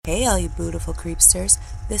Hey all you beautiful creepsters,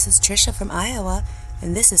 this is Trisha from Iowa,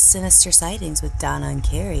 and this is Sinister Sightings with Donna and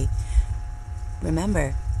Carrie.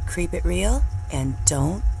 Remember, creep it real and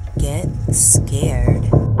don't get scared.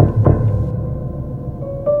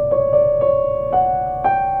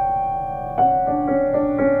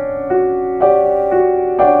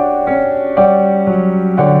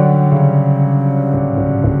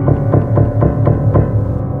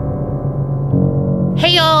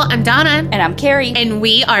 Hey y'all, I'm Donna. And I'm Carrie. And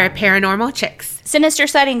we are Paranormal Chicks. Sinister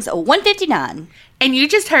Sightings 159. And you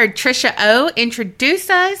just heard Trisha O introduce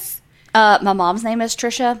us. My mom's name is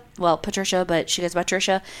Trisha. Well, Patricia, but she goes by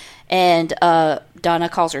Trisha. And Donna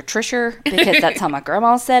calls her Trisher because that's how my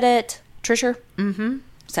grandma said it. Trisher. Mm-hmm.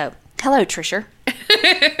 So, hello, Trisher.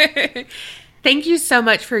 Thank you so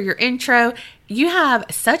much for your intro. You have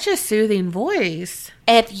such a soothing voice.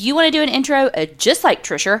 If you want to do an intro just like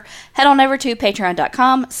Trisher, head on over to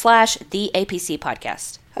patreon.com/theapc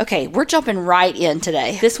podcast. Okay, we're jumping right in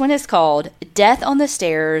today. This one is called Death on the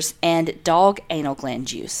Stairs and Dog Anal Gland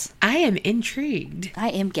Juice. I am intrigued. I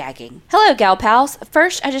am gagging. Hello, gal pals.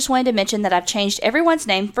 First, I just wanted to mention that I've changed everyone's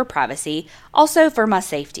name for privacy, also for my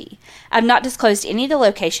safety. I've not disclosed any of the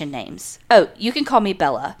location names. Oh, you can call me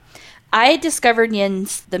Bella. I discovered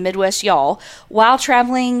Yin's, the Midwest Y'all, while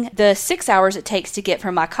traveling the 6 hours it takes to get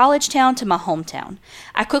from my college town to my hometown.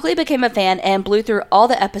 I quickly became a fan and blew through all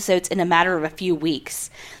the episodes in a matter of a few weeks.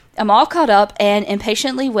 I'm all caught up and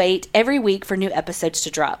impatiently wait every week for new episodes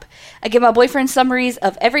to drop. I give my boyfriend summaries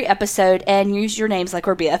of every episode and use your names like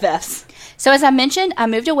we're BFFs. So as I mentioned, I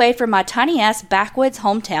moved away from my tiny-ass backwoods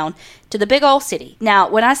hometown to the big old city. Now,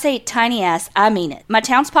 when I say tiny-ass, I mean it. My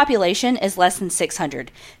town's population is less than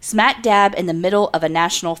 600, smack dab in the middle of a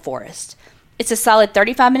national forest. It's a solid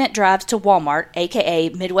 35-minute drive to Walmart, aka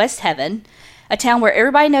Midwest Heaven, a town where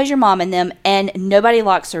everybody knows your mom and them, and nobody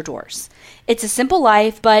locks their doors. It's a simple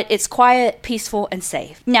life, but it's quiet, peaceful, and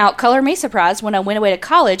safe. Now, color me surprised when I went away to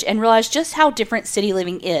college and realized just how different city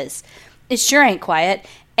living is. It sure ain't quiet,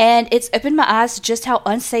 and it's opened my eyes to just how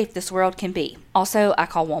unsafe this world can be. Also, I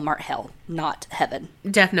call Walmart hell, not heaven.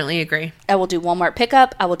 Definitely agree. I will do Walmart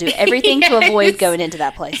pickup. I will do everything to avoid going into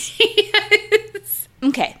that place. Yes.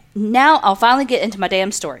 Okay, now I'll finally get into my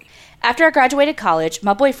damn story. After I graduated college,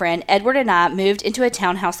 my boyfriend, Edward, and I moved into a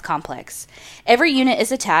townhouse complex. Every unit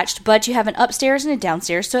is attached, but you have an upstairs and a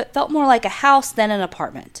downstairs, so it felt more like a house than an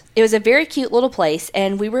apartment. It was a very cute little place,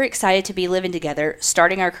 and we were excited to be living together,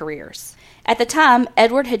 starting our careers. At the time,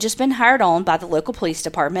 Edward had just been hired on by the local police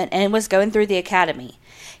department and was going through the academy.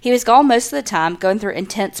 He was gone most of the time, going through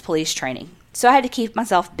intense police training, so I had to keep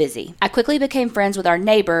myself busy. I quickly became friends with our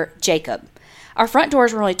neighbor, Jacob. Our front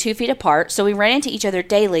doors were only 2 feet apart, so we ran into each other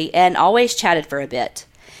daily and always chatted for a bit.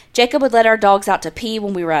 Jacob would let our dogs out to pee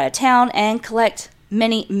when we were out of town and collect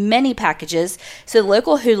many packages so the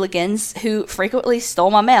local hooligans who frequently stole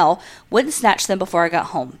my mail wouldn't snatch them before I got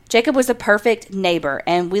home. Jacob was a perfect neighbor,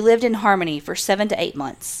 and we lived in harmony for 7 to 8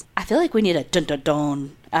 months. I feel like we need a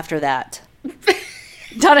dun-dun-dun after that.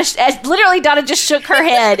 Donna just shook her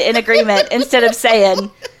head in agreement instead of saying...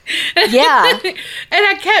 Yeah. And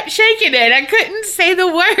I kept shaking it. I couldn't say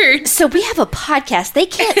the word. So we have a podcast. They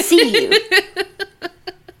can't see you.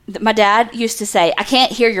 My dad used to say, I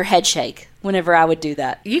can't hear your head shake whenever I would do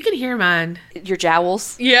that. You can hear mine. Your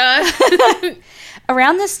jowls? Yeah.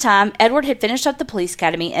 Around this time, Edward had finished up the police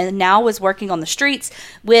academy and now was working on the streets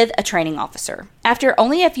with a training officer. After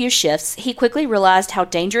only a few shifts, he quickly realized how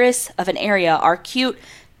dangerous of an area our cute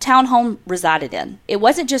townhome resided in. It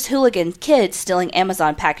wasn't just hooligan kids stealing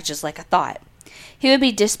Amazon packages like I thought. He would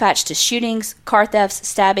be dispatched to shootings, car thefts,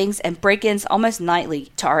 stabbings, and break-ins almost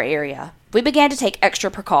nightly to our area. We began to take extra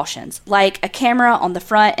precautions, like a camera on the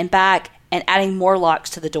front and back and adding more locks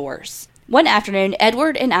to the doors. One afternoon,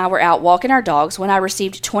 Edward and I were out walking our dogs when I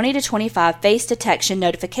received 20 to 25 face detection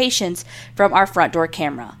notifications from our front door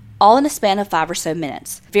camera, all in a span of 5 or so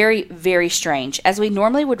minutes. Very, very strange, as we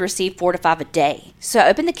normally would receive 4 to 5 a day. So I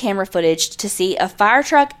opened the camera footage to see a fire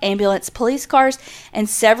truck, ambulance, police cars, and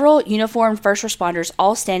several uniformed first responders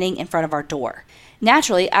all standing in front of our door.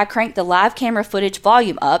 Naturally, I cranked the live camera footage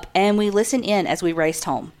volume up, and we listened in as we raced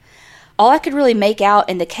home. All I could really make out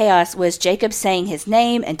in the chaos was Jacob saying his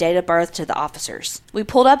name and date of birth to the officers. We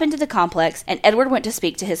pulled up into the complex, and Edward went to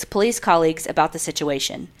speak to his police colleagues about the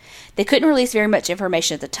situation. They couldn't release very much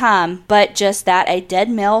information at the time, but just that a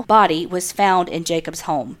dead male body was found in Jacob's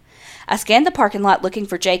home. I scanned the parking lot looking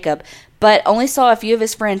for Jacob, but only saw a few of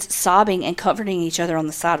his friends sobbing and comforting each other on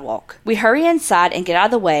the sidewalk. We hurry inside and get out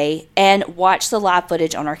of the way and watch the live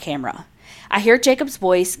footage on our camera. I hear Jacob's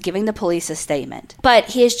voice giving the police a statement, but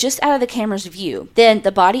he is just out of the camera's view. Then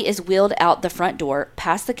the body is wheeled out the front door,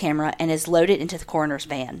 past the camera, and is loaded into the coroner's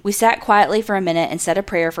van. We sat quietly for a minute and said a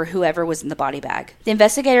prayer for whoever was in the body bag. The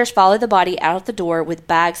investigators followed the body out the door with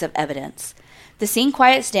bags of evidence. The scene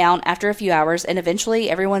quiets down after a few hours, and eventually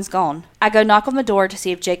everyone's gone. I go knock on the door to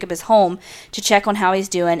see if Jacob is home to check on how he's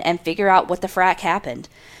doing and figure out what the frack happened.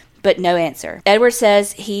 But no answer. Edward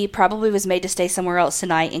says he probably was made to stay somewhere else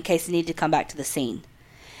tonight in case he needed to come back to the scene.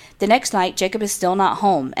 The next night, Jacob is still not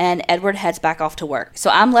home, and Edward heads back off to work.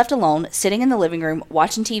 So I'm left alone, sitting in the living room,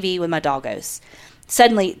 watching TV with my doggos.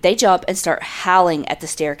 Suddenly, they jump and start howling at the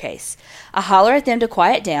staircase. I holler at them to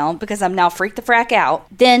quiet down because I'm now freaked the frack out.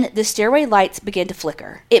 Then the stairway lights begin to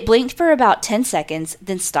flicker. It blinked for about 10 seconds,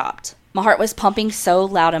 then stopped. My heart was pumping so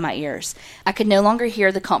loud in my ears. I could no longer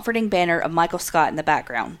hear the comforting banner of Michael Scott in the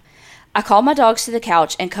background. I called my dogs to the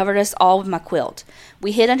couch and covered us all with my quilt.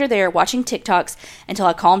 We hid under there watching TikToks until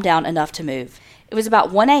I calmed down enough to move. It was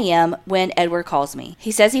about 1 a.m. when Edward calls me.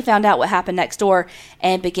 He says he found out what happened next door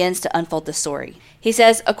and begins to unfold the story. He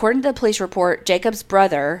says, according to the police report, Jacob's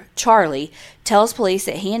brother, Charlie, tells police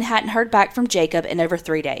that he hadn't heard back from Jacob in over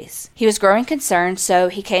 3 days. He was growing concerned, so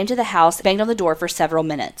he came to the house, banged on the door for several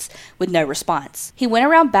minutes, with no response. He went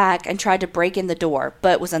around back and tried to break in the door,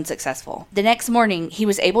 but was unsuccessful. The next morning, he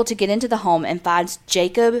was able to get into the home and finds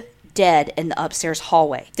Jacob dead in the upstairs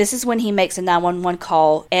hallway. This is when he makes a 911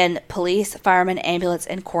 call, and police, firemen, ambulance,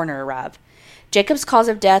 and coroner arrive. Jacob's cause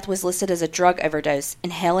of death was listed as a drug overdose,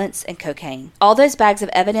 inhalants, and cocaine. All those bags of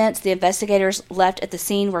evidence the investigators left at the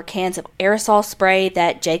scene were cans of aerosol spray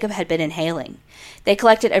that Jacob had been inhaling. They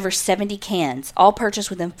collected over 70 cans, all purchased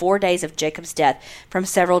within 4 days of Jacob's death from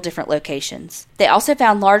several different locations. They also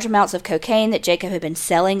found large amounts of cocaine that Jacob had been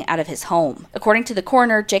selling out of his home. According to the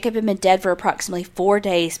coroner, Jacob had been dead for approximately 4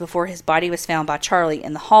 days before his body was found by Charlie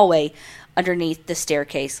in the hallway underneath the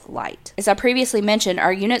staircase light. As I previously mentioned,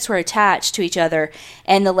 our units were attached to each other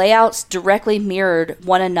and the layouts directly mirrored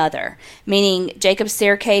one another, meaning Jacob's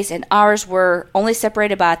staircase and ours were only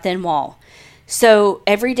separated by a thin wall. So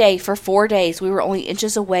every day for 4 days, we were only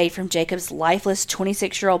inches away from Jacob's lifeless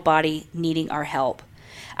 26-year-old body needing our help.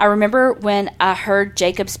 I remember when I heard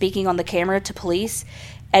Jacob speaking on the camera to police,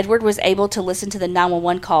 Edward was able to listen to the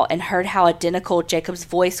 911 call and heard how identical Jacob's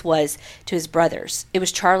voice was to his brother's. It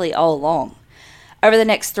was Charlie all along. Over the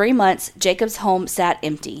next 3 months, Jacob's home sat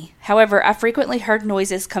empty. However, I frequently heard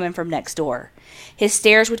noises coming from next door. His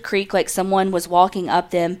stairs would creak like someone was walking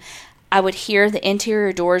up them. I would hear the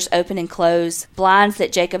interior doors open and close. Blinds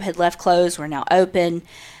that Jacob had left closed were now open.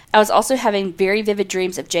 I was also having very vivid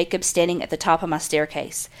dreams of Jacob standing at the top of my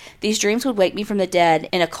staircase. These dreams would wake me from the dead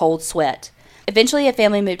in a cold sweat. Eventually, a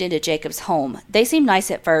family moved into Jacob's home. They seemed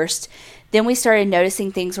nice at first. Then we started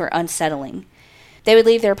noticing things were unsettling. They would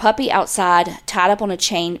leave their puppy outside, tied up on a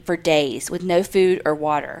chain for days, with no food or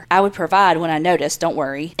water. I would provide when I noticed, don't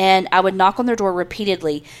worry, and I would knock on their door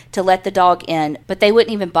repeatedly to let the dog in, but they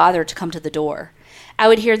wouldn't even bother to come to the door. I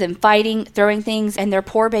would hear them fighting, throwing things, and their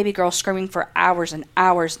poor baby girl screaming for hours and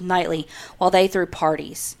hours nightly while they threw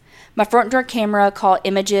parties. My front door camera caught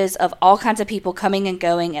images of all kinds of people coming and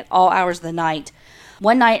going at all hours of the night.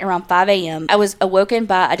 One night around 5 a.m., I was awoken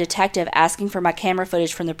by a detective asking for my camera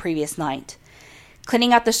footage from the previous night.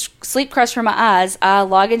 Cleaning out the sleep crust from my eyes, I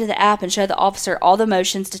log into the app and show the officer all the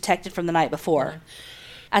motions detected from the night before.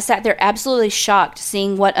 I sat there absolutely shocked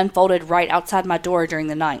seeing what unfolded right outside my door during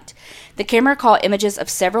the night. The camera caught images of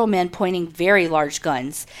several men pointing very large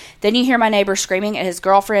guns. Then you hear my neighbor screaming at his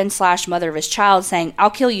girlfriend/mother of his child saying,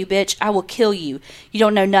 "I'll kill you, bitch. I will kill you. You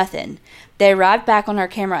don't know nothing." They arrived back on our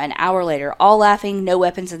camera an hour later, all laughing, no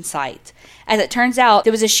weapons in sight. As it turns out,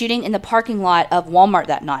 there was a shooting in the parking lot of Walmart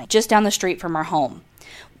that night, just down the street from our home.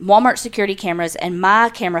 Walmart security cameras and my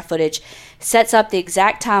camera footage sets up the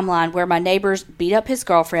exact timeline where my neighbors beat up his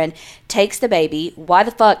girlfriend, takes the baby, why the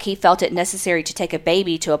fuck he felt it necessary to take a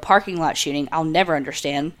baby to a parking lot shooting, I'll never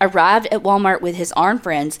understand, arrived at Walmart with his armed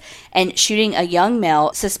friends, and shooting a young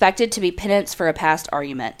male suspected to be penance for a past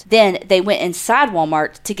argument. Then they went inside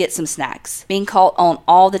Walmart to get some snacks, being caught on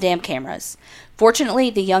all the damn cameras. Fortunately,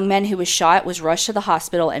 the young man who was shot was rushed to the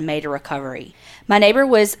hospital and made a recovery. My neighbor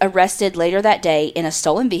was arrested later that day in a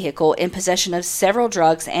stolen vehicle in possession of several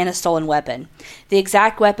drugs and a stolen weapon. The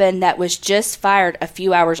exact weapon that was just fired a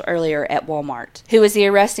few hours earlier at Walmart. Who was the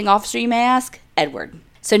arresting officer, you may ask? Edward.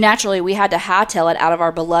 So naturally, we had to hightail it out of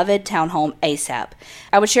our beloved townhome ASAP.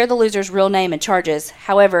 I would share the loser's real name and charges.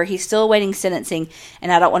 However, he's still awaiting sentencing,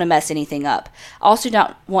 and I don't want to mess anything up. I also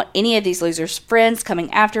don't want any of these losers' friends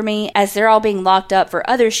coming after me, as they're all being locked up for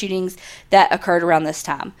other shootings that occurred around this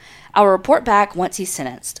time. I'll report back once he's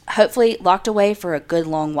sentenced, hopefully locked away for a good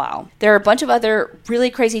long while. There are a bunch of other really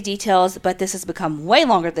crazy details, but this has become way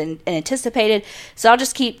longer than anticipated, so I'll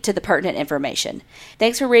just keep to the pertinent information.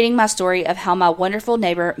 Thanks for reading my story of how my wonderful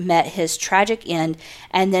neighbor met his tragic end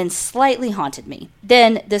and then slightly haunted me.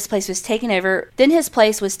 Then his place was taken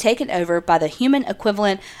over by the human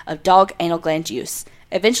equivalent of dog anal gland juice,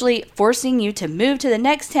 eventually forcing you to move to the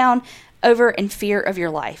next town over in fear of your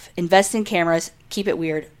life. Invest in cameras, keep it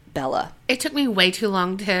weird. Bella. It took me way too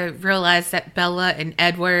long to realize that Bella and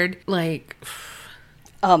Edward, like...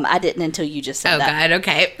 I didn't until you just said that. Oh, God,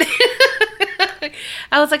 okay.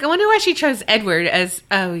 I was like, I wonder why she chose Edward as...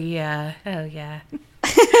 Oh, yeah.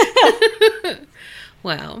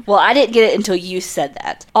 Wow. Well, I didn't get it until you said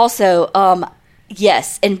that. Also,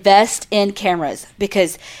 yes, invest in cameras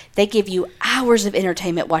because they give you hours of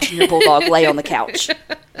entertainment watching your bulldog lay on the couch.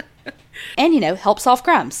 And, help solve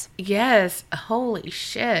crimes. Yes. Holy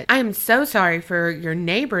shit. I am so sorry for your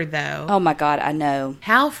neighbor, though. Oh, my God. I know.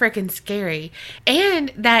 How freaking scary.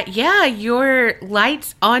 And that, your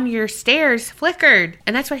lights on your stairs flickered.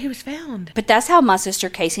 And that's where he was found. But that's how my sister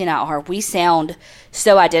Casey and I are. We sound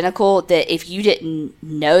so identical that if you didn't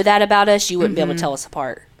know that about us, you wouldn't be able to tell us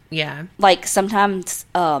apart. Yeah. Like, sometimes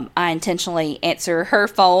I intentionally answer her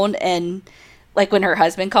phone and... Like, when her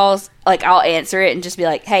husband calls, like, I'll answer it and just be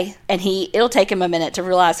like, hey. And it'll take him a minute to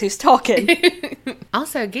realize who's talking.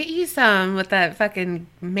 Also, get you some with that fucking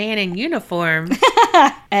man in uniform.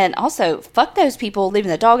 And also, fuck those people leaving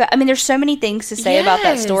the dog out. I mean, there's so many things to say about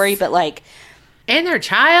that story, but, like... And their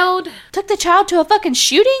child. Took the child to a fucking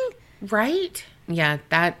shooting? Right? Yeah,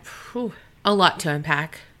 a lot to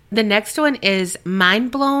unpack. The next one is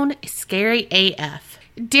Mind Blown Scary AF.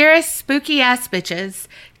 Dearest spooky ass bitches,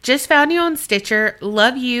 just found you on Stitcher.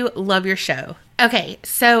 Love you, love your show. Okay,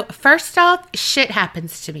 so first off, shit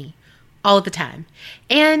happens to me all the time.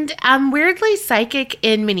 And I'm weirdly psychic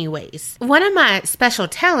in many ways. One of my special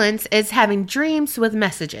talents is having dreams with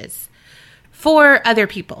messages for other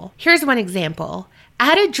people. Here's one example. I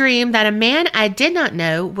had a dream that a man I did not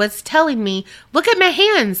know was telling me, look at my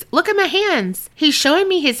hands, look at my hands. He's showing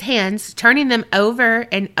me his hands, turning them over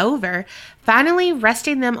and over, finally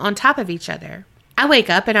resting them on top of each other. I wake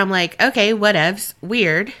up and I'm like, okay, whatevs,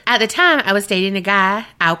 weird. At the time, I was dating a guy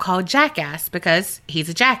I'll call Jackass because he's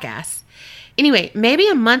a jackass. Anyway, maybe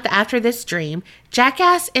a month after this dream,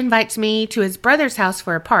 Jackass invites me to his brother's house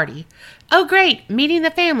for a party. Oh, great, meeting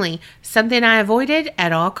the family, something I avoided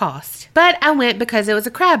at all costs. But I went because it was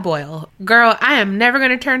a crab boil. Girl, I am never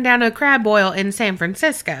going to turn down a crab boil in San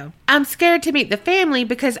Francisco. I'm scared to meet the family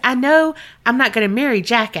because I know I'm not going to marry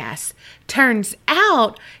Jackass. Turns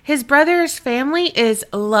out his brother's family is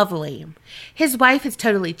lovely. His wife is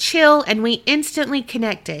totally chill and we instantly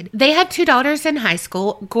connected. They have 2 daughters in high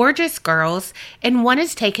school, gorgeous girls, and one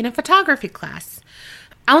is taking a photography class.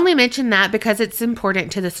 I only mention that because it's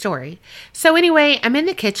important to the story. So anyway, I'm in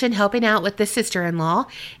the kitchen helping out with the sister-in-law,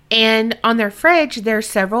 and on their fridge, there are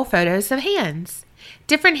several photos of hands.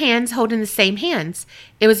 Different hands holding the same hands.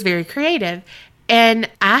 It was very creative, and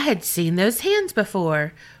I had seen those hands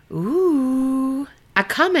before. Ooh. I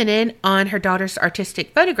commented on her daughter's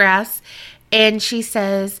artistic photographs, and she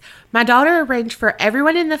says, my daughter arranged for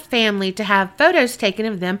everyone in the family to have photos taken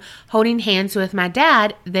of them holding hands with my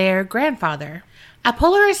dad, their grandfather. I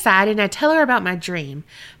pull her aside and I tell her about my dream.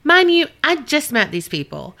 Mind you, I just met these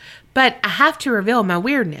people, but I have to reveal my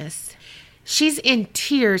weirdness. She's in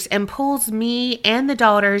tears and pulls me and the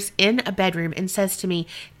daughters in a bedroom and says to me,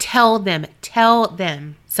 tell them.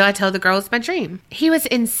 So I tell the girls my dream. He was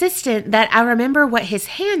insistent that I remember what his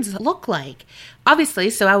hands look like. Obviously,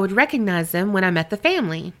 so I would recognize them when I met the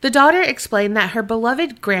family. The daughter explained that her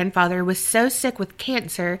beloved grandfather was so sick with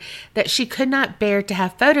cancer that she could not bear to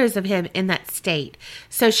have photos of him in that state.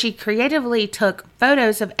 So she creatively took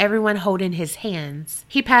photos of everyone holding his hands.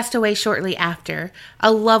 He passed away shortly after,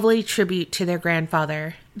 a lovely tribute to their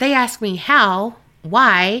grandfather. They asked me how,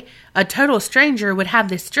 why, a total stranger would have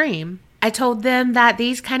this dream. I told them that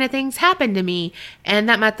these kind of things happened to me and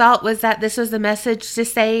that my thought was that this was the message to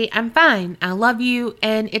say, I'm fine, I love you,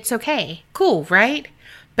 and it's okay. Cool, right?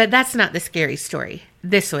 But that's not the scary story.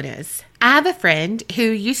 This one is. I have a friend who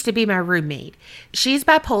used to be my roommate. She's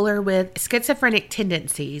bipolar with schizophrenic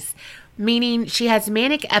tendencies, meaning she has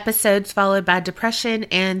manic episodes followed by depression,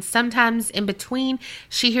 and sometimes in between,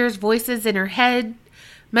 she hears voices in her head,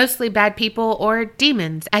 mostly bad people or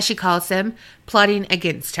demons, as she calls them, plotting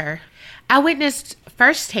against her. I witnessed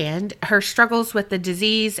firsthand her struggles with the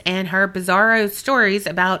disease and her bizarro stories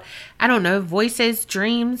about, voices,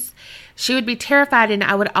 dreams. She would be terrified and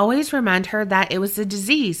I would always remind her that it was a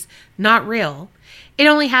disease, not real. It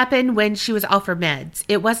only happened when she was off her meds.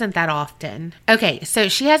 It wasn't that often. Okay, so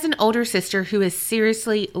she has an older sister who is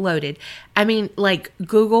seriously loaded. I mean, like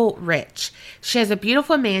Google rich. She has a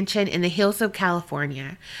beautiful mansion in the hills of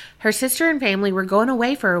California. Her sister and family were going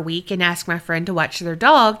away for a week and asked my friend to watch their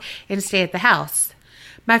dog and stay at the house.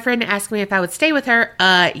 My friend asked me if I would stay with her.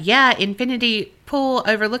 Yeah, infinity pool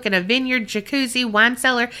overlooking a vineyard, jacuzzi, wine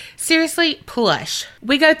cellar. Seriously, plush.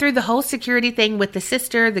 We go through the whole security thing with the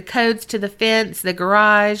sister, the codes to the fence, the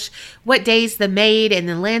garage, what days the maid and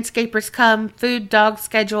the landscapers come, food, dog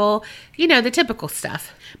schedule, you know, the typical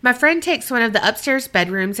stuff. My friend takes one of the upstairs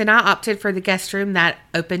bedrooms and I opted for the guest room that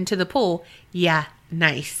opened to the pool. Yeah,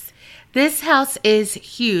 nice. This house is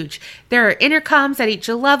huge. There are intercoms at each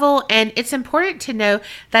level, and it's important to know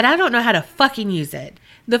that I don't know how to fucking use it.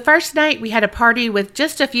 The first night, we had a party with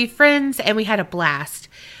just a few friends, and we had a blast.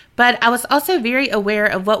 But I was also very aware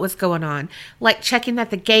of what was going on, like checking that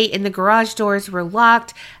the gate and the garage doors were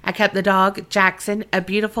locked. I kept the dog, Jackson, a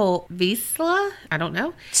beautiful Vizsla. I don't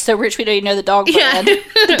know. So rich we don't even know the dog brand.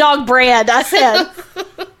 Yeah. The dog brand, I said.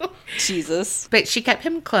 Jesus. But she kept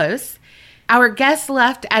him close. Our guests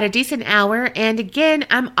left at a decent hour, and again,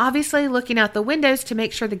 I'm obviously looking out the windows to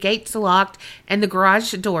make sure the gate's locked and the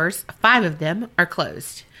garage doors, 5 of them, are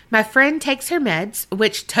closed. My friend takes her meds,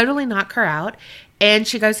 which totally knock her out, and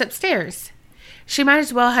she goes upstairs. She might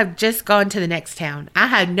as well have just gone to the next town. I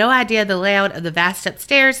had no idea the layout of the vast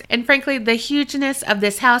upstairs, and frankly, the hugeness of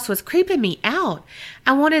this house was creeping me out.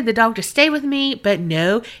 I wanted the dog to stay with me, but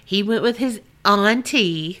no, he went with his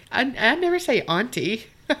auntie. I never say auntie.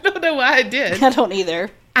 I don't know why I did. I don't either.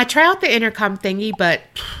 I try out the intercom thingy, but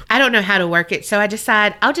I don't know how to work it, so I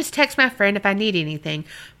decide I'll just text my friend if I need anything.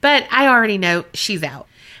 But I already know she's out.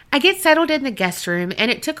 I get settled in the guest room, and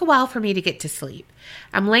it took a while for me to get to sleep.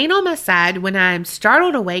 I'm laying on my side when I'm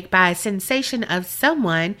startled awake by a sensation of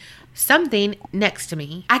something next to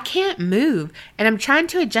me. I can't move, and I'm trying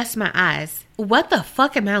to adjust my eyes. What the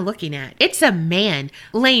fuck am I looking at? It's a man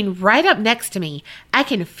laying right up next to me. I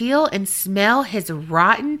can feel and smell his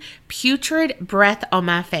rotten, putrid breath on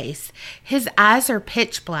my face. His eyes are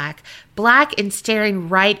pitch black and staring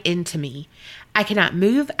right into me. I cannot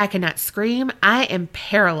move. I cannot scream. I am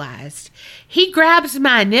paralyzed. He grabs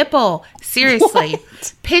my nipple. Seriously.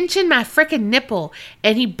 What? Pinching my frickin' nipple.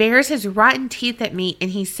 And he bares his rotten teeth at me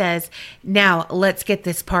and he says, "Now let's get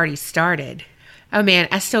this party started." Oh man,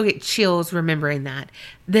 I still get chills remembering that.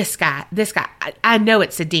 This guy, I know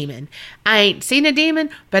it's a demon. I ain't seen a demon,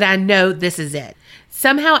 but I know this is it.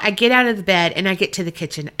 Somehow I get out of the bed and I get to the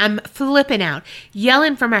kitchen. I'm flipping out,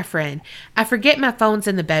 yelling for my friend. I forget my phone's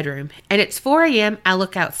in the bedroom, and it's 4 a.m. I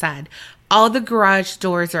look outside. All the garage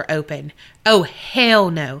doors are open. Oh,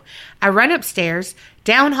 hell no. I run upstairs,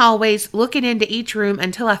 down hallways, looking into each room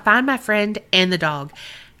until I find my friend and the dog.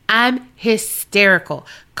 I'm hysterical.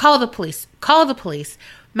 Call the police. Call the police.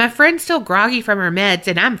 My friend's still groggy from her meds,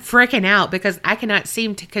 and I'm freaking out because I cannot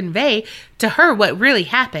seem to convey to her what really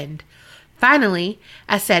happened. Finally,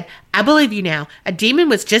 I said, "I believe you now. A demon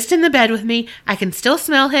was just in the bed with me. I can still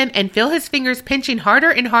smell him and feel his fingers pinching harder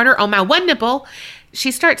and harder on my one nipple."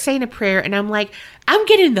 She starts saying a prayer, and I'm like, "I'm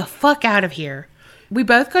getting the fuck out of here." We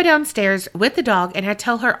both go downstairs with the dog, and I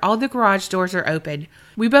tell her all the garage doors are open.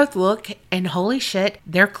 We both look, and holy shit,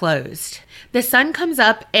 they're closed. The sun comes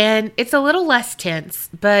up, and it's a little less tense,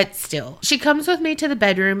 but still. She comes with me to the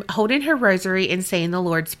bedroom, holding her rosary and saying the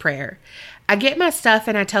Lord's Prayer. I get my stuff,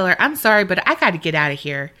 and I tell her, "I'm sorry, but I gotta get out of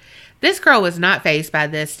here." This girl was not fazed by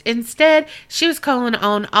this. Instead, she was calling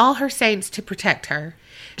on all her saints to protect her.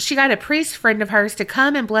 She got a priest friend of hers to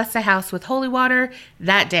come and bless the house with holy water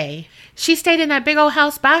that day. She stayed in that big old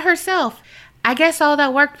house by herself. I guess all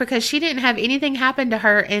that worked because she didn't have anything happen to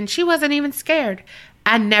her and she wasn't even scared.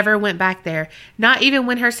 I never went back there, not even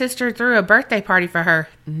when her sister threw a birthday party for her.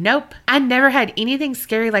 Nope. I never had anything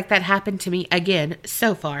scary like that happen to me again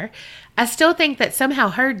so far. I still think that somehow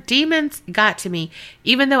her demons got to me,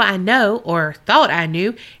 even though I know, or thought I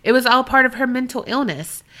knew, it was all part of her mental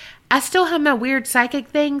illness. I still have my weird psychic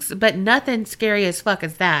things, but nothing scary as fuck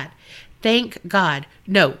as that. Thank God.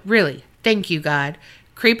 No, really. Thank you, God.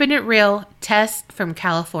 Creeping It Real, Tess from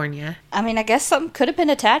California. I mean, I guess something could have been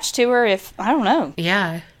attached to her if, I don't know.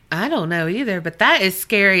 Yeah, I don't know either, but that is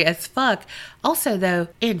scary as fuck. Also, though,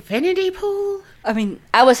 infinity pool? I mean,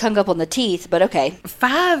 I was hung up on the teeth, but okay.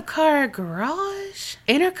 5-car garage?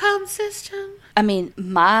 Intercom system? I mean,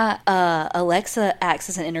 my Alexa acts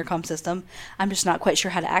as an intercom system. I'm just not quite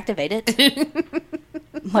sure how to activate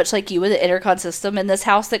it. Much like you with the intercom system in this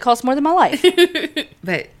house that costs more than my life.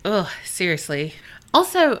 But, seriously.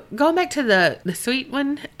 Also, going back to the sweet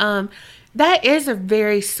one, That is a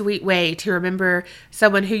very sweet way to remember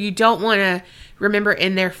someone who you don't want to remember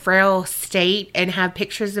in their frail state and have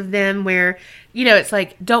pictures of them where, it's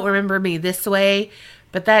like, don't remember me this way.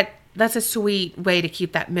 But that's a sweet way to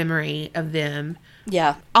keep that memory of them.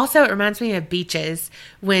 Yeah. Also, it reminds me of Beaches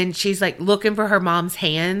when she's like looking for her mom's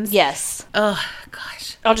hands. Yes. Oh,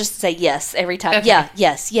 gosh. I'll just say yes every time. Okay. Yeah,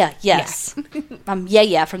 yes. Yeah from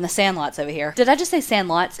the Sandlots over here. Did I just say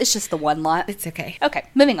Sandlots? It's just the one lot. It's okay. Okay,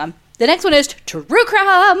 moving on. The next one is True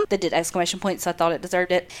Crime. That did exclamation points, so I thought it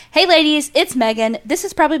deserved it. Hey ladies, it's Megan. This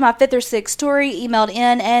is probably my 5th or 6th story emailed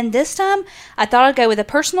in, and this time I thought I'd go with a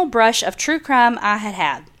personal brush of true crime I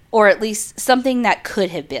had. Or at least something that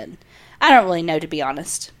could have been. I don't really know, to be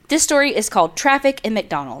honest. This story is called Traffic in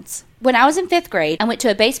McDonald's. When I was in 5th grade, I went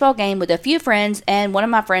to a baseball game with a few friends and one of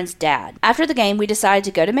my friends' dad. After the game, we decided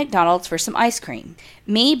to go to McDonald's for some ice cream.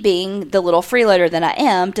 Me, being the little freeloader that I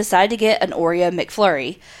am, decided to get an Oreo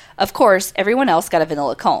McFlurry. Of course, everyone else got a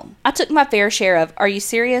vanilla cone. I took my fair share of, "Are you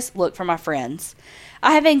serious?" look from my friends.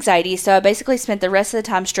 I have anxiety, so I basically spent the rest of the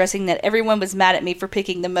time stressing that everyone was mad at me for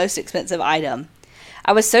picking the most expensive item.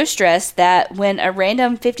 I was so stressed that when a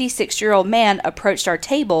random 56-year-old man approached our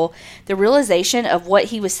table, the realization of what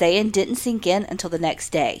he was saying didn't sink in until the next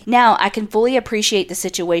day. Now, I can fully appreciate the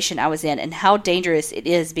situation I was in and how dangerous it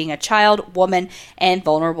is being a child, woman, and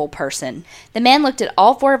vulnerable person. The man looked at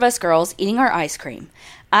all 4 of us girls eating our ice cream.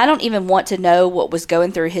 I don't even want to know what was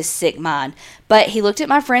going through his sick mind, but he looked at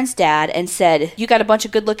my friend's dad and said, "You got a bunch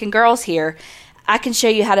of good-looking girls here. I can show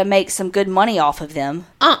you how to make some good money off of them."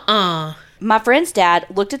 My friend's dad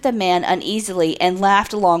looked at the man uneasily and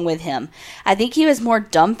laughed along with him. I think he was more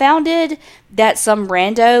dumbfounded that some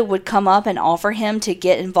rando would come up and offer him to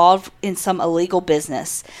get involved in some illegal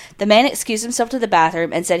business. The man excused himself to the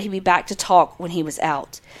bathroom and said he'd be back to talk when he was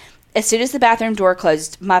out. As soon as the bathroom door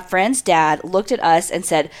closed, my friend's dad looked at us and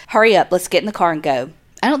said, "Hurry up, let's get in the car and go."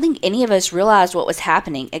 I don't think any of us realized what was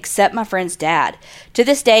happening except my friend's dad. To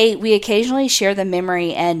this day, we occasionally share the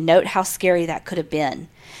memory and note how scary that could have been.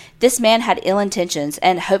 This man had ill intentions,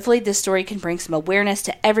 and hopefully this story can bring some awareness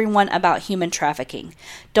to everyone about human trafficking.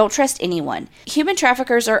 Don't trust anyone. Human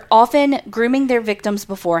traffickers are often grooming their victims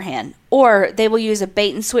beforehand, or they will use a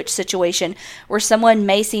bait-and-switch situation where someone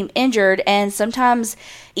may seem injured, and sometimes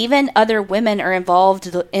even other women are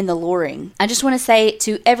involved in the luring. I just want to say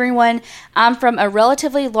to everyone, I'm from a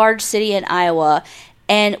relatively large city in Iowa,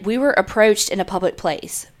 and we were approached in a public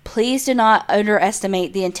place. Please do not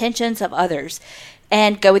underestimate the intentions of others.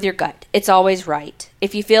 And go with your gut. It's always right.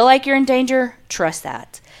 If you feel like you're in danger, trust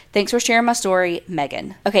that. Thanks for sharing my story,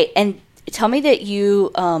 Megan. Okay, and tell me that you,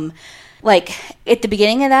 at the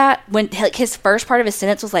beginning of that, when his first part of his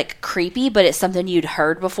sentence was, creepy, but it's something you'd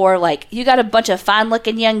heard before. You got a bunch of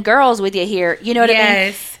fine-looking young girls with you here. You know what I mean?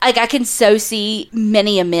 Yes. I can so see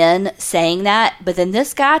many a men saying that, but then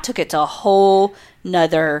this guy took it to a whole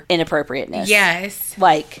nother inappropriateness. Yes.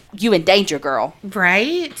 You in danger, girl.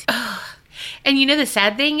 Right? And the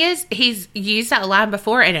sad thing is, he's used that line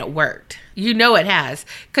before and it worked. It has.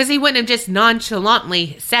 Because he wouldn't have just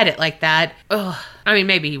nonchalantly said it like that. Ugh. I mean,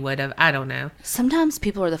 maybe he would have. I don't know. Sometimes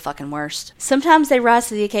people are the fucking worst. Sometimes they rise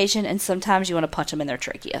to the occasion, and sometimes you want to punch them in their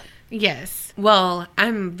trachea. Yes. Well,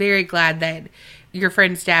 I'm very glad that your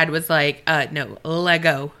friend's dad was like, no, let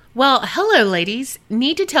go. Well, hello, ladies.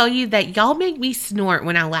 Need to tell you that y'all make me snort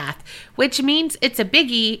when I laugh, which means it's a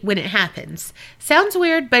biggie when it happens. Sounds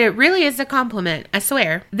weird, but it really is a compliment, I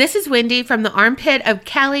swear. This is Wendy from the armpit of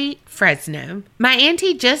Cali, Fresno. My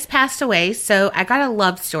auntie just passed away, so I got a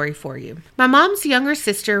love story for you. My mom's younger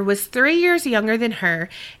sister was 3 years younger than her,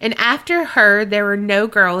 and after her, there were no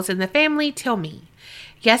girls in the family till me.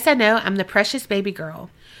 Yes, I know, I'm the precious baby girl.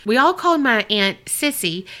 We all called my aunt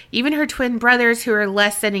Sissy, even her twin brothers who are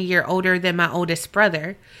less than a year older than my oldest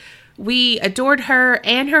brother. We adored her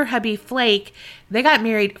and her hubby Flake. They got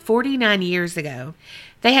married 49 years ago.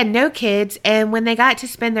 They had no kids, and when they got to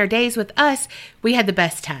spend their days with us, we had the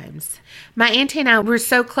best times. My auntie and I were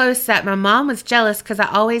so close that my mom was jealous because I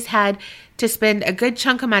always had to spend a good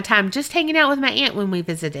chunk of my time just hanging out with my aunt when we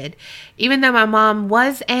visited, even though my mom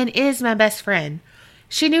was and is my best friend.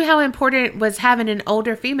 She knew how important it was having an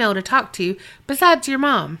older female to talk to besides your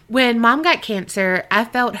mom. When mom got cancer, I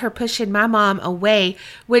felt her pushing my mom away,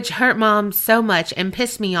 which hurt mom so much and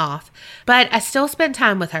pissed me off. But I still spent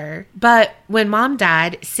time with her. But when mom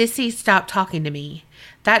died, Sissy stopped talking to me.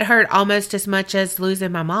 That hurt almost as much as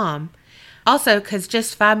losing my mom. Also, because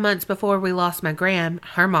just 5 months before we lost my gram,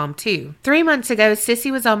 her mom too. 3 months ago,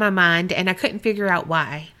 Sissy was on my mind and I couldn't figure out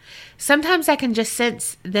why. Sometimes I can just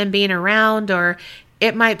sense them being around, or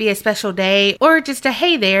It might be a special day or just a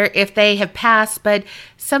hey there if they have passed, but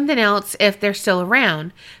something else if they're still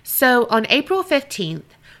around. So on April 15th,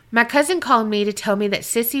 my cousin called me to tell me that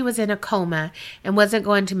Sissy was in a coma and wasn't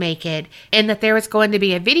going to make it, and that there was going to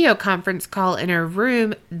be a video conference call in her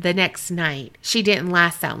room the next night. She didn't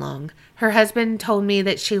last that long. Her husband told me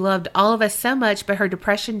that she loved all of us so much, but her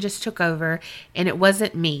depression just took over, and it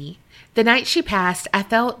wasn't me. The night she passed, I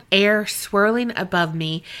felt air swirling above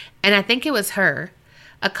me, and I think it was her.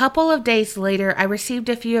 A couple of days later, I received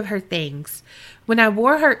a few of her things. When I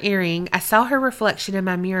wore her earring, I saw her reflection in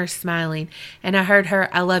my mirror smiling, and I heard her,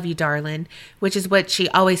 "I love you, darling," which is what she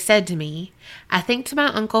always said to me. I thanked my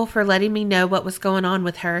uncle for letting me know what was going on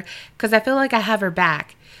with her, because I feel like I have her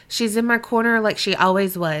back. She's in my corner like she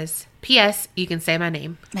always was. P.S. You can say my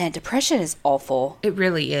name. Man, depression is awful. It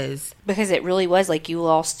really is. Because it really was like you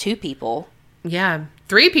lost 2 people. Yeah,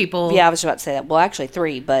 3 people. Yeah, I was about to say that. Well, actually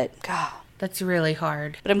 3, but God. That's really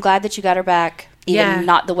hard. But I'm glad that you got her back. Even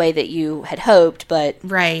not the way that you had hoped, but...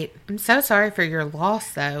 Right. I'm so sorry for your loss,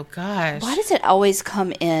 though. Gosh. Why does it always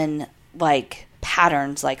come in, like,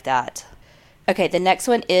 patterns like that? Okay, the next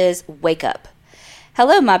one is Wake Up.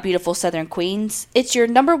 Hello, my beautiful Southern Queens. It's your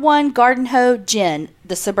number 1 garden hoe, Jen,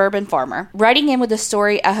 the suburban farmer, writing in with a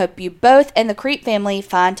story I hope you both and the Creep family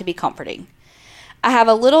find to be comforting. I have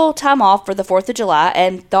a little time off for the 4th of July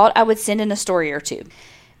and thought I would send in a story or 2.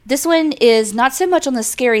 This one is not so much on the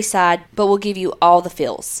scary side, but will give you all the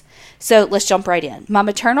feels. So let's jump right in. My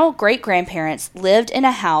maternal great-grandparents lived in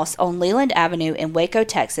a house on Leland Avenue in Waco,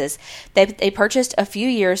 Texas. They purchased a few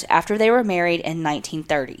years after they were married in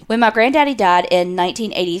 1930. When my granddaddy died in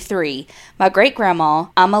 1983, my great-grandma,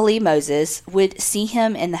 Amalie Moses, would see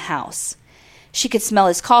him in the house. She could smell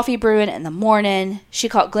his coffee brewing in the morning. She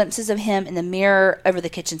caught glimpses of him in the mirror over the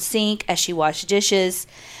kitchen sink as she washed dishes.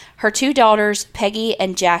 Her 2 daughters, Peggy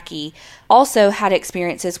and Jackie, also had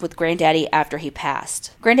experiences with Granddaddy after he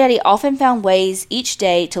passed. Granddaddy often found ways each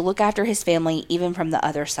day to look after his family, even from the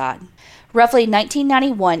other side. Roughly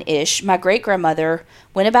 1991-ish, my great-grandmother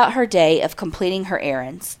went about her day of completing her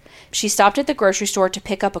errands. She stopped at the grocery store to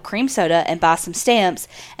pick up a cream soda and buy some stamps,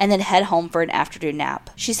 and then head home for an afternoon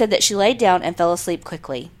nap. She said that she laid down and fell asleep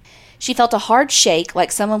quickly. She felt a hard shake,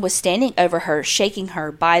 like someone was standing over her, shaking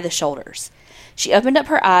her by the shoulders. She opened up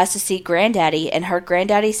her eyes to see Granddaddy and heard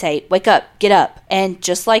Granddaddy say, "Wake up, get up." And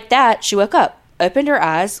just like that, she woke up, opened her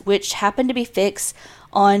eyes, which happened to be fixed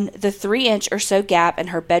on the 3-inch or so gap in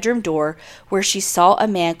her bedroom door, where she saw a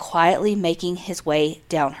man quietly making his way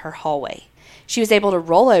down her hallway. She was able to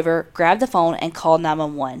roll over, grab the phone, and call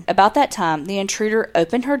 911. About that time, the intruder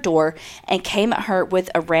opened her door and came at her with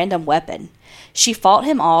a random weapon. She fought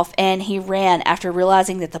him off, and he ran after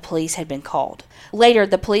realizing that the police had been called. Later,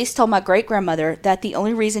 the police told my great-grandmother that the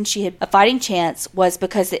only reason she had a fighting chance was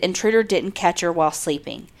because the intruder didn't catch her while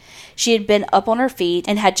sleeping. She had been up on her feet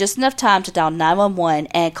and had just enough time to dial 911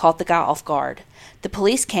 and caught the guy off guard. The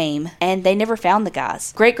police came, and they never found the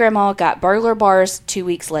guys. Great-grandma got burglar bars 2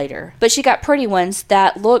 weeks later, but she got pretty ones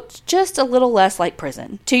that looked just a little less like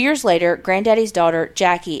prison. 2 years later, Granddaddy's daughter,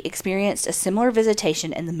 Jackie, experienced a similar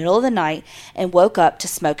visitation in the middle of the night and woke up to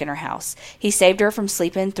smoke in her house. He saved her from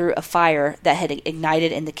sleeping through a fire that had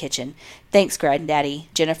ignited in the kitchen. Thanks, Granddaddy.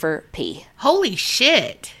 Jennifer P. Holy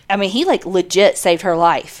shit. I mean, he legit saved her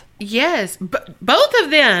life. Yes, both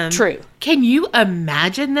of them. True. Can you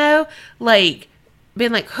imagine, though,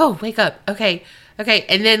 being like, "Oh, wake up. Okay.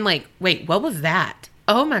 And then wait, what was that?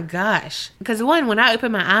 Oh my gosh. Because when I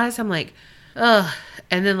open my eyes, I'm like, ugh.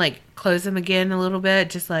 And then close them again a little bit,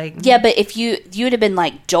 just Yeah, but if you would have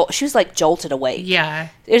been she was jolted awake. Yeah.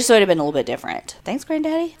 It just would have been a little bit different. Thanks,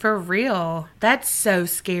 Granddaddy. For real. That's so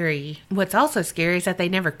scary. What's also scary is that they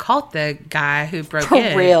never caught the guy who broke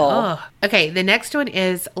in. For real. Ugh. Okay, the next one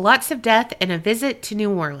is Lots of Death and a Visit to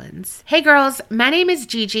New Orleans. Hey girls, my name is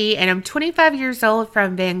Gigi and I'm 25 years old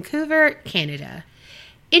from Vancouver, Canada.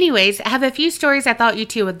 Anyways, I have a few stories I thought you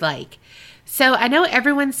two would like. So I know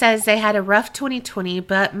everyone says they had a rough 2020,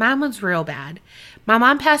 but mine was real bad. My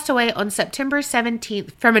mom passed away on September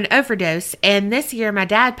 17th from an overdose, and this year my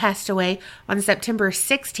dad passed away on September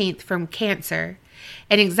 16th from cancer.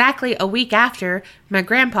 And exactly a week after, my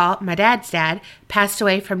grandpa, my dad's dad, passed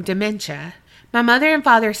away from dementia. My mother and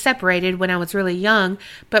father separated when I was really young,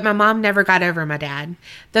 but my mom never got over my dad.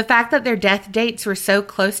 The fact that their death dates were so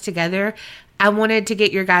close together, I wanted to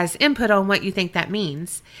get your guys' input on what you think that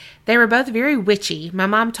means. They were both very witchy. My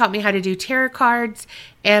mom taught me how to do tarot cards,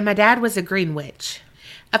 and my dad was a green witch.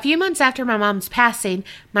 A few months after my mom's passing,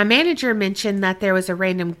 my manager mentioned that there was a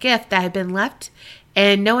random gift that had been left,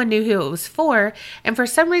 and no one knew who it was for, and for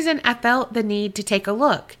some reason I felt the need to take a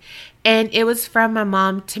look. And it was from my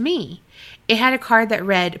mom to me. It had a card that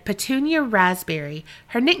read Petunia Raspberry,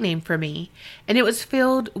 her nickname for me, and it was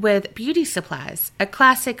filled with beauty supplies, a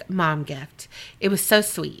classic mom gift. It was so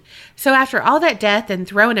sweet. So after all that death and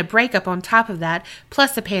throwing a breakup on top of that,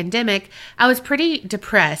 plus the pandemic, I was pretty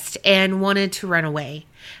depressed and wanted to run away.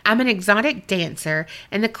 I'm an exotic dancer,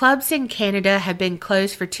 and the clubs in Canada have been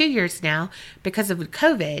closed for 2 years now because of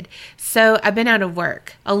COVID, so I've been out of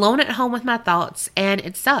work, alone at home with my thoughts, and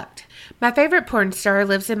it sucked. My favorite porn star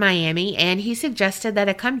lives in Miami, and he suggested that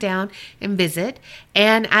I come down and visit,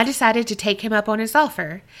 and I decided to take him up on his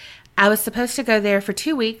offer. I was supposed to go there for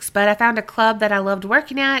 2 weeks, but I found a club that I loved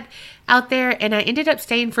working at out there, and I ended up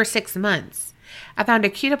staying for 6 months. I found a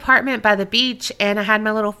cute apartment by the beach, and I had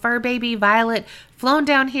my little fur baby, Violet, flown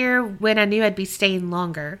down here when I knew I'd be staying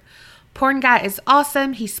longer. Porn guy is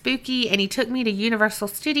awesome, he's spooky, and he took me to Universal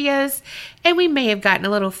Studios, and we may have gotten a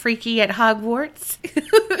little freaky at Hogwarts.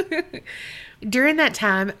 During that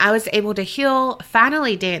time, I was able to heal,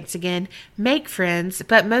 finally dance again, make friends,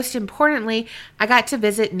 but most importantly, I got to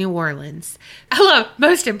visit New Orleans.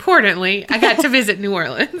 Most importantly, I got to visit New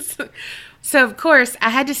Orleans. So, of course, I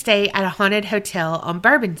had to stay at a haunted hotel on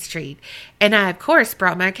Bourbon Street, and I, of course,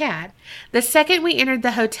 brought my cat. The second we entered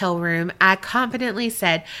the hotel room, I confidently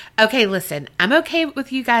said, "Okay, listen, I'm okay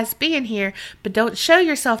with you guys being here, but don't show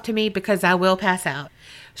yourself to me because I will pass out."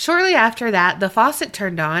 Shortly after that, the faucet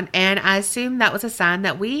turned on, and I assumed that was a sign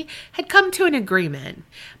that we had come to an agreement.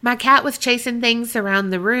 My cat was chasing things around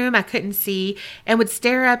the room I couldn't see and would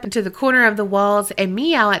stare up into the corner of the walls and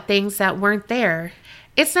meow at things that weren't there.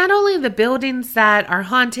 It's not only the buildings that are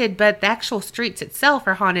haunted, but the actual streets itself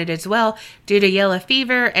are haunted as well due to yellow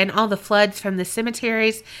fever and all the floods from the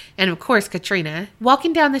cemeteries and, of course, Katrina.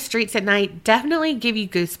 Walking down the streets at night definitely give you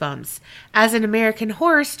goosebumps. As an American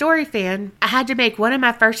Horror Story fan, I had to make one of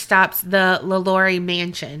my first stops the LaLaurie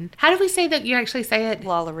Mansion. How do we say that? You actually say it?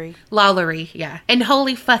 Lalaurie. Lalaurie, yeah. And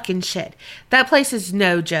holy fucking shit, that place is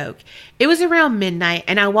no joke. It was around midnight,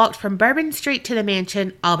 and I walked from Bourbon Street to the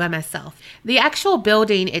mansion all by myself. The actual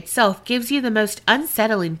building itself gives you the most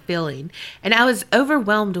unsettling feeling, and I was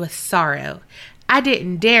overwhelmed with sorrow. I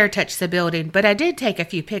didn't dare touch the building, but I did take a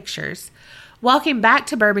few pictures. Walking back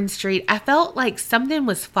to Bourbon Street, I felt like something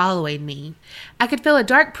was following me. I could feel a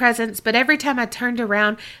dark presence, but every time I turned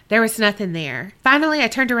around, there was nothing there. Finally, I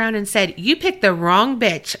turned around and said, "You picked the wrong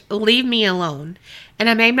bitch. Leave me alone." And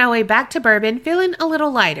I made my way back to Bourbon, feeling a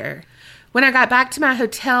little lighter. When I got back to my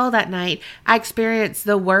hotel that night, I experienced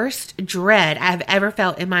the worst dread I've ever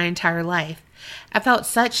felt in my entire life. I felt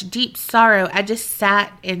such deep sorrow, I just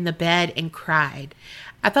sat in the bed and cried.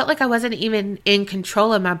 I felt like I wasn't even in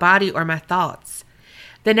control of my body or my thoughts.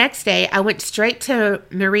 The next day, I went straight to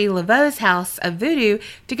Marie Laveau's house of voodoo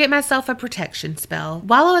to get myself a protection spell.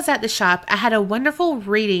 While I was at the shop, I had a wonderful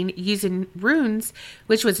reading using runes,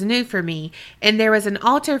 which was new for me, and there was an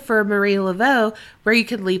altar for Marie Laveau where you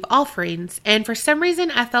could leave offerings, and for some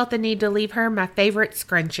reason, I felt the need to leave her my favorite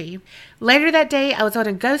scrunchie. Later that day, I was on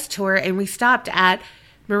a ghost tour, and we stopped at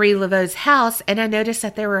Marie Laveau's house, and I noticed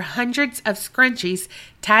that there were hundreds of scrunchies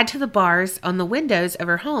tied to the bars on the windows of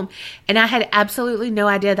her home, and I had absolutely no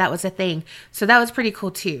idea that was a thing, so that was pretty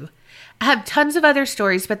cool too. I have tons of other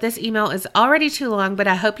stories, but this email is already too long, but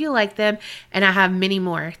I hope you like them, and I have many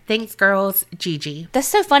more. Thanks, girls. Gigi. That's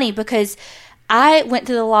so funny because I went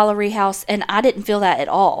to the Lalaurie house and I didn't feel that at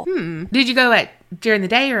all. Did you go during the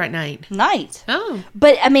day or at night? Night. Oh.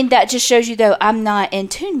 But, I mean, that just shows you, though, I'm not in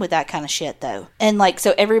tune with that kind of shit, though. And, like,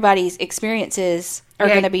 so everybody's experiences are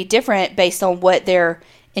going to be different based on what they're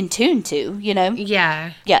in tune to, you know?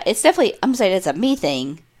 Yeah. Yeah, it's definitely, I'm saying it's a me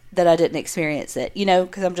thing that I didn't experience it, you know,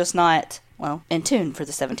 because I'm just not, well, in tune for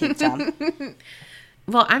the 17th time.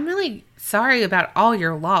 Well, I'm really sorry about all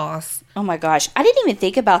your loss. Oh, my gosh. I didn't even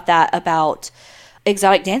think about that, about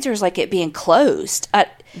exotic dancers, like, it being closed.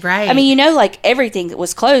 Right. I mean, you know, like, everything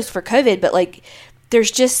was closed for COVID, but, like,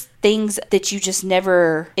 there's just things that you just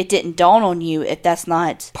never, it didn't dawn on you if that's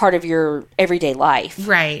not part of your everyday life.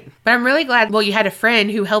 Right. But I'm really glad, well, you had a friend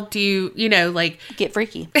who helped you, you know, like. Get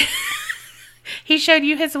freaky. He showed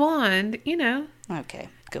you his wand, you know. Okay.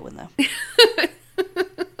 Good one, though.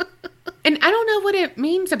 And I don't know what it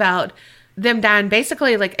means about them dying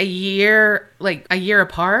basically like a year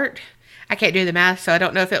apart. I can't do the math, so I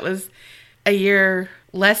don't know if it was a year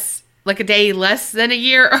less, like a day less than a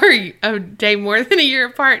year or a day more than a year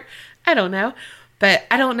apart. I don't know. But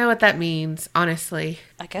I don't know what that means, honestly.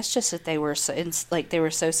 I guess just that they were so, they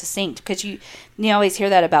were so succinct. Because you always hear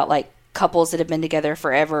that about, like, couples that have been together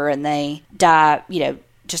forever and they die, you know,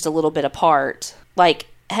 just a little bit apart. Like,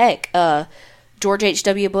 heck, George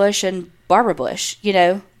H.W. Bush and Barbara Bush, you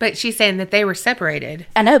know. But she's saying that they were separated.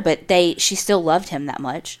 I know, but she still loved him that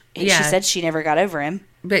much. Yeah. She said she never got over him.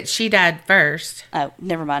 But she died first. Oh,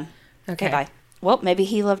 never mind. Okay, bye. Well, maybe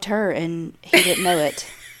he loved her and he didn't know it.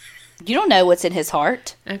 You don't know what's in his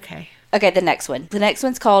heart. Okay. Okay, the next one. The next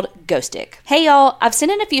one's called Ghostic. Hey, y'all. I've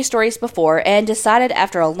sent in a few stories before and decided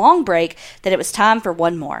after a long break that it was time for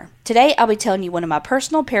one more. Today, I'll be telling you one of my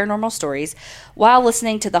personal paranormal stories while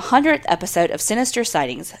listening to the 100th episode of Sinister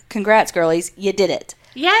Sightings. Congrats, girlies. You did it.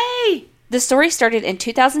 Yay! The story started in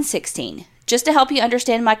 2016. Just to help you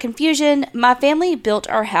understand my confusion, my family built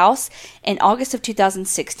our house in August of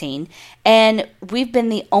 2016, and we've been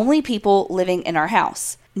the only people living in our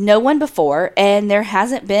house. No one before, and there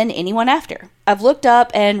hasn't been anyone after. I've looked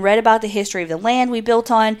up and read about the history of the land we built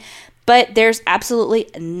on, but there's absolutely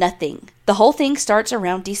nothing. The whole thing starts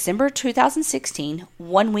around December 2016,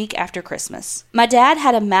 1 week after Christmas. My dad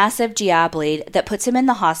had a massive GI bleed that puts him in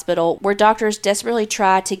the hospital where doctors desperately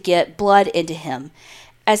try to get blood into him,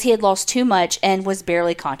 as he had lost too much and was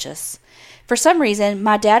barely conscious. For some reason,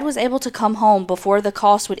 my dad was able to come home before the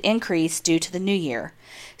cost would increase due to the new year.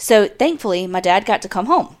 So thankfully, my dad got to come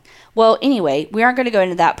home. Well, anyway, we aren't going to go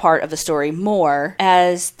into that part of the story more,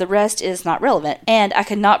 as the rest is not relevant, and I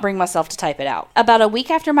could not bring myself to type it out. About a week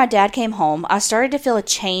after my dad came home, I started to feel a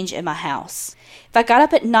change in my house. If I got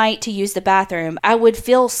up at night to use the bathroom, I would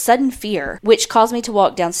feel sudden fear, which caused me to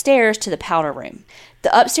walk downstairs to the powder room.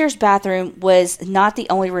 The upstairs bathroom was not the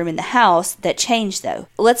only room in the house that changed, though.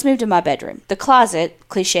 Let's move to my bedroom. The closet,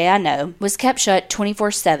 cliche I know, was kept shut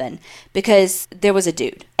 24/7 because there was a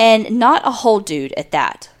dude. And not a whole dude at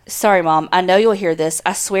that. Sorry, Mom, I know you'll hear this.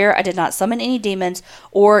 I swear I did not summon any demons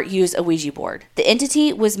or use a Ouija board. The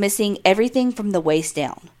entity was missing everything from the waist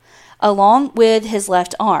down, along with his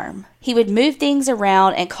left arm. He would move things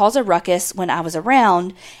around and cause a ruckus when I was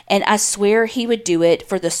around, and I swear he would do it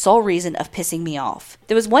for the sole reason of pissing me off.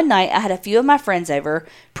 There was one night I had a few of my friends over,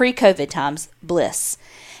 pre-COVID times, bliss,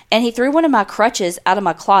 and he threw one of my crutches out of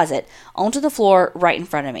my closet onto the floor right in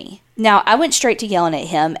front of me. Now, I went straight to yelling at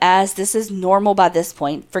him, as this is normal by this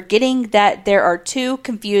point, forgetting that there are two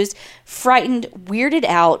confused, frightened, weirded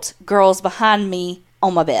out girls behind me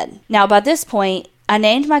on my bed. Now, by this point, I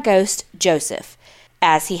named my ghost Joseph,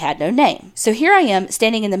 as he had no name. So here I am,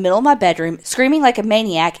 standing in the middle of my bedroom, screaming like a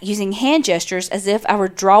maniac, using hand gestures as if I were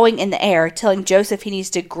drawing in the air, telling Joseph he needs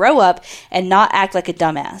to grow up and not act like a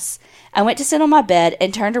dumbass. I went to sit on my bed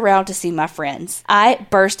and turned around to see my friends. I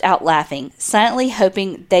burst out laughing, silently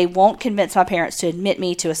hoping they won't convince my parents to admit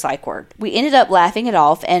me to a psych ward. We ended up laughing it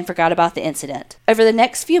off and forgot about the incident. Over the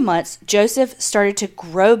next few months, Joseph started to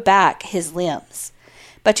grow back his limbs.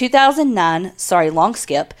 By 2009, long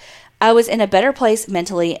skip, I was in a better place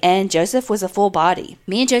mentally, and Joseph was a full body.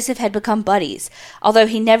 Me and Joseph had become buddies, although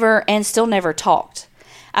he never and still never talked.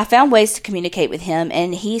 I found ways to communicate with him,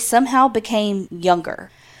 and he somehow became younger.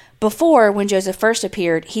 Before, when Joseph first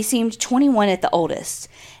appeared, he seemed 21 at the oldest,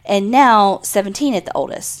 and now 17 at the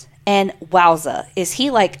oldest. And wowza, is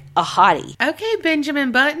he like a hottie. Okay,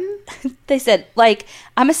 Benjamin Button. They said,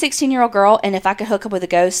 I'm a 16-year-old girl, and if I could hook up with a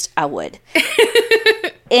ghost, I would.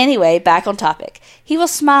 Anyway, back on topic. He will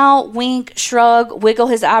smile, wink, shrug, wiggle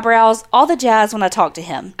his eyebrows, all the jazz when I talk to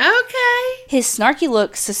him. Okay. His snarky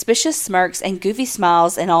looks, suspicious smirks, and goofy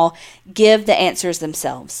smiles and all give the answers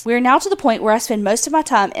themselves. We are now to the point where I spend most of my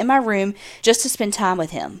time in my room just to spend time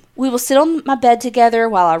with him. We will sit on my bed together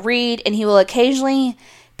while I read, and he will occasionally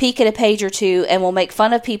peek at a page or two and will make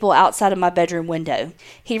fun of people outside of my bedroom window.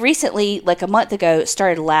 He recently, a month ago,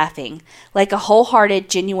 started laughing, like a wholehearted,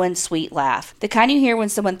 genuine, sweet laugh. The kind you hear when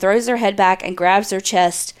someone throws their head back and grabs their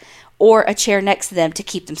chest or a chair next to them to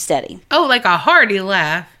keep them steady. Oh, like a hearty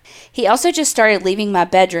laugh. He also just started leaving my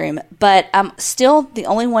bedroom, but I'm still the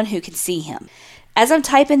only one who can see him. As I'm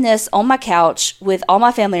typing this on my couch with all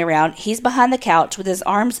my family around, he's behind the couch with his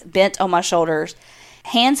arms bent on my shoulders,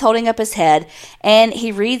 hands holding up his head, and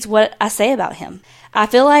he reads what I say about him. I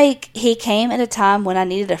feel like he came at a time when I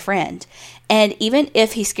needed a friend, and even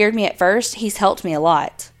if he scared me at first, he's helped me a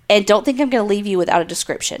lot. And don't think I'm going to leave you without a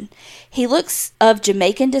description. He looks of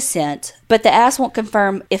Jamaican descent, but the ass won't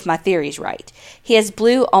confirm if my theory's right. He has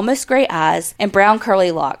blue, almost gray eyes and brown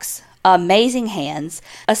curly locks, amazing hands,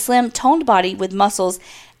 a slim, toned body with muscles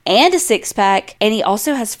and a six-pack, and he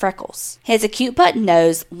also has freckles. He has a cute button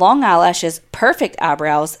nose, long eyelashes, perfect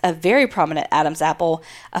eyebrows, a very prominent Adam's apple,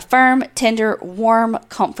 a firm, tender, warm,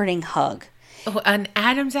 comforting hug. Oh, an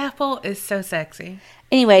Adam's apple is so sexy.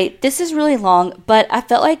 Anyway, this is really long, but I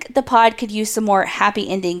felt like the pod could use some more happy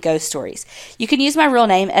ending ghost stories. You can use my real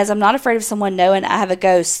name, as I'm not afraid of someone knowing I have a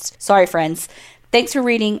ghost. Sorry, friends. Thanks for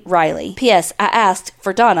reading, Riley. P.S. I asked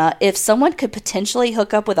for Donna if someone could potentially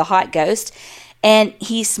hook up with a hot ghost, and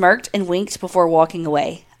he smirked and winked before walking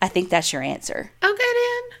away. I think that's your answer. Okay,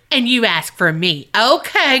 then. And you asked for me.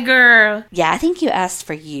 Okay, girl. Yeah, I think you asked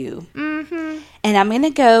for you. Mm-hmm. And I'm going to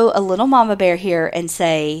go a little mama bear here and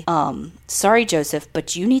say, sorry, Joseph,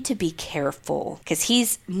 but you need to be careful. Because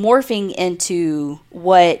he's morphing into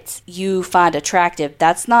what you find attractive.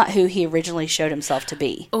 That's not who he originally showed himself to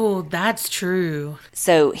be. Oh, that's true.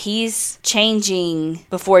 So he's changing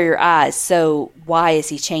before your eyes. So why is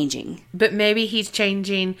he changing? But maybe he's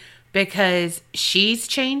changing because she's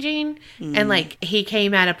changing, and like he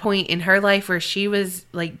came at a point in her life where she was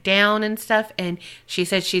like down and stuff, and she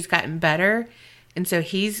said she's gotten better, and so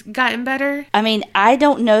he's gotten better. I mean, I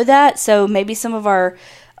don't know that, so maybe some of our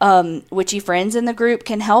witchy friends in the group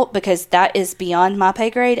can help, because that is beyond my pay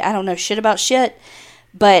grade. I don't know shit about shit,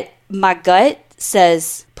 but my gut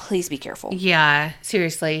says please be careful. Yeah,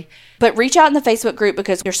 seriously. But reach out in the Facebook group,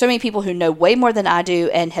 because there's so many people who know way more than I do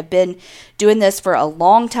and have been doing this for a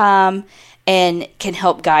long time and can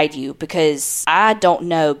help guide you, because I don't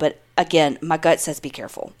know, but again, my gut says be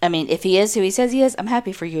careful. I mean, if he is who he says he is, I'm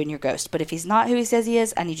happy for you and your ghost. But if he's not who he says he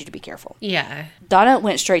is, I need you to be careful. Yeah. Donna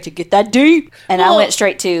went straight to get that deep, and I went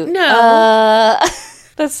straight to no.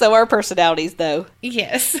 That's so our personalities, though.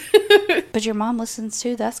 Yes. But your mom listens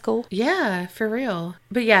too. That's cool. Yeah, for real.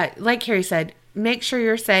 But yeah, like Carrie said, make sure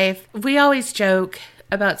you're safe. We always joke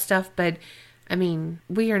about stuff, but I mean,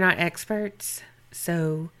 we are not experts.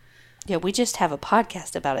 So yeah, we just have a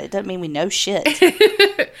podcast about it. It doesn't mean we know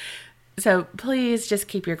shit. So please just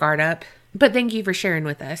keep your guard up. But thank you for sharing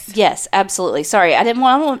with us. Yes, absolutely. Sorry, I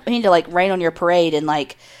don't mean to like rain on your parade and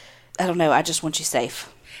like, I don't know. I just want you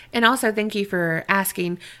safe. And also thank you for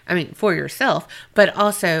asking, for yourself, but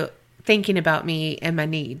also thinking about me and my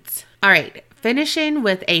needs. All right. Finishing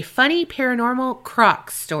with a funny paranormal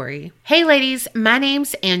croc story. Hey ladies, my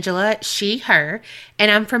name's Angela, she, her,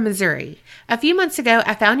 and I'm from Missouri. A few months ago,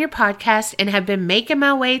 I found your podcast and have been making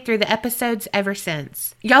my way through the episodes ever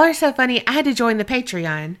since. Y'all are so funny, I had to join the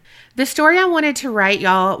Patreon. The story I wanted to write,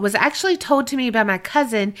 y'all, was actually told to me by my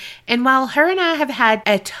cousin, and while her and I have had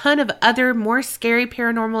a ton of other more scary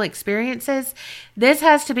paranormal experiences, this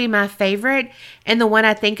has to be my favorite and the one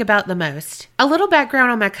I think about the most. A little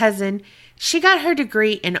background on my cousin. She got her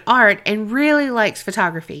degree in art and really likes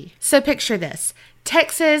photography. So picture this.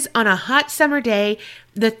 Texas on a hot summer day,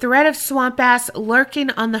 the threat of swamp ass lurking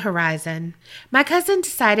on the horizon. My cousin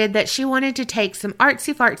decided that she wanted to take some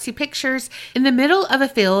artsy-fartsy pictures in the middle of a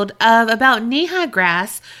field of about knee-high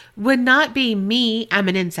grass. Would not be me, I'm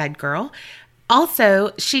an inside girl.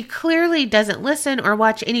 Also, she clearly doesn't listen or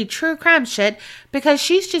watch any true crime shit because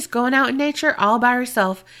she's just going out in nature all by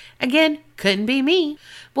herself. Again, couldn't be me.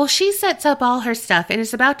 Well, she sets up all her stuff and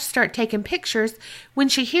is about to start taking pictures when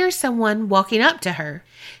she hears someone walking up to her.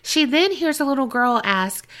 She then hears a little girl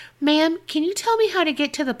ask, "Ma'am, can you tell me how to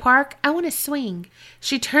get to the park? I want to swing."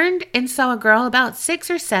 She turned and saw a girl about 6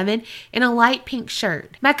 or 7 in a light pink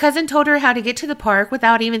shirt. My cousin told her how to get to the park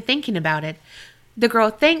without even thinking about it. The girl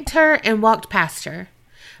thanked her and walked past her.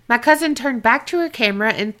 My cousin turned back to her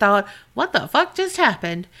camera and thought, what the fuck just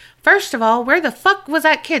happened? First of all, where the fuck was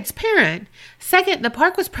that kid's parent? Second, the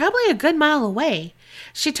park was probably a good mile away.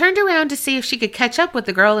 She turned around to see if she could catch up with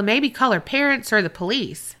the girl and maybe call her parents or the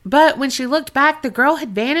police. But when she looked back, the girl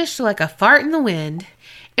had vanished like a fart in the wind.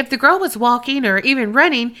 If the girl was walking or even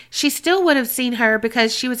running, she still would have seen her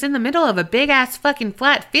because she was in the middle of a big-ass fucking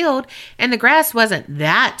flat field and the grass wasn't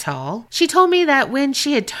that tall. She told me that when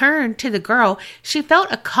she had turned to the girl, she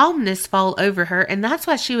felt a calmness fall over her, and that's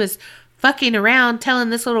why she was fucking around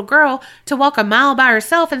telling this little girl to walk a mile by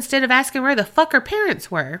herself instead of asking where the fuck her parents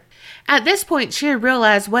were. At this point, she had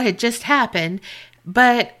realized what had just happened,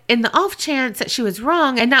 but in the off chance that she was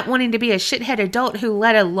wrong and not wanting to be a shithead adult who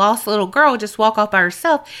let a lost little girl just walk off by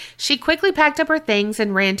herself, she quickly packed up her things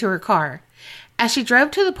and ran to her car. As she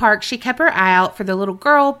drove to the park, she kept her eye out for the little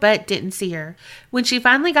girl, but didn't see her. When she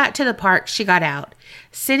finally got to the park, she got out.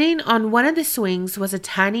 Sitting on one of the swings was a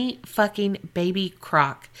tiny fucking baby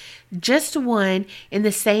croc. Just one in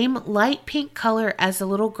the same light pink color as the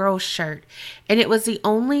little girl's shirt, and it was the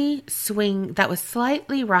only swing that was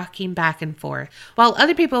slightly rocking back and forth. While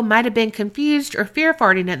other people might have been confused or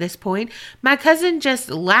fear-farting at this point, my cousin just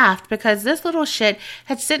laughed because this little shit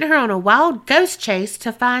had sent her on a wild ghost chase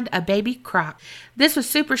to find a baby croc. This was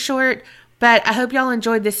super short, But I hope y'all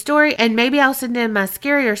enjoyed this story, and maybe I'll send in my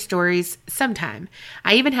scarier stories sometime.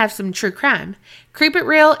 I even have some true crime. Creep it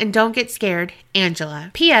real and don't get scared, Angela.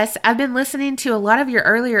 P.S. I've been listening to a lot of your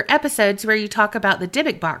earlier episodes where you talk about the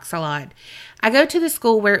Dybbuk box a lot. I go to the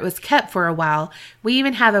school where it was kept for a while. We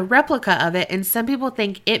even have a replica of it, and some people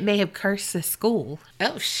think it may have cursed the school.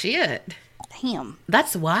 Oh, shit. Damn.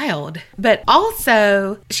 That's wild. But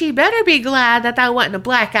also, she better be glad that wasn't a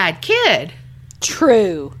black-eyed kid.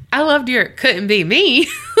 True. I loved your couldn't be me.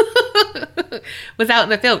 Was out in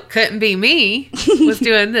the field, couldn't be me. Was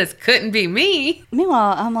doing this, couldn't be me.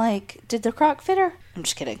 Meanwhile, I'm like, did the croc fit her? I'm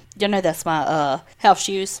just kidding. You know that's my house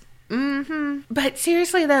shoes. Mm-hmm. But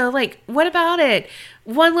seriously, though, like, what about it?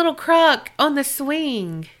 One little croc on the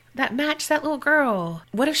swing that matched that little girl.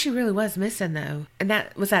 What if she really was missing, though? And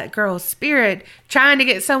that was that girl's spirit trying to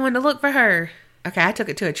get someone to look for her. Okay, I took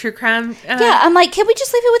it to a true crime. Yeah, I'm like, can we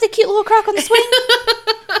just leave it with a cute little croc on the swing?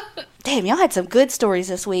 Damn, y'all had some good stories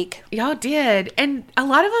this week. Y'all did. And a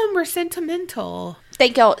lot of them were sentimental.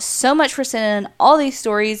 Thank y'all so much for sending all these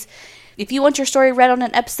stories. If you want your story read on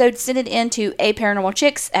an episode, send it in to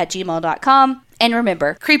aparanormalchicks@gmail.com. And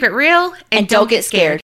remember, creep it real and don't get scared.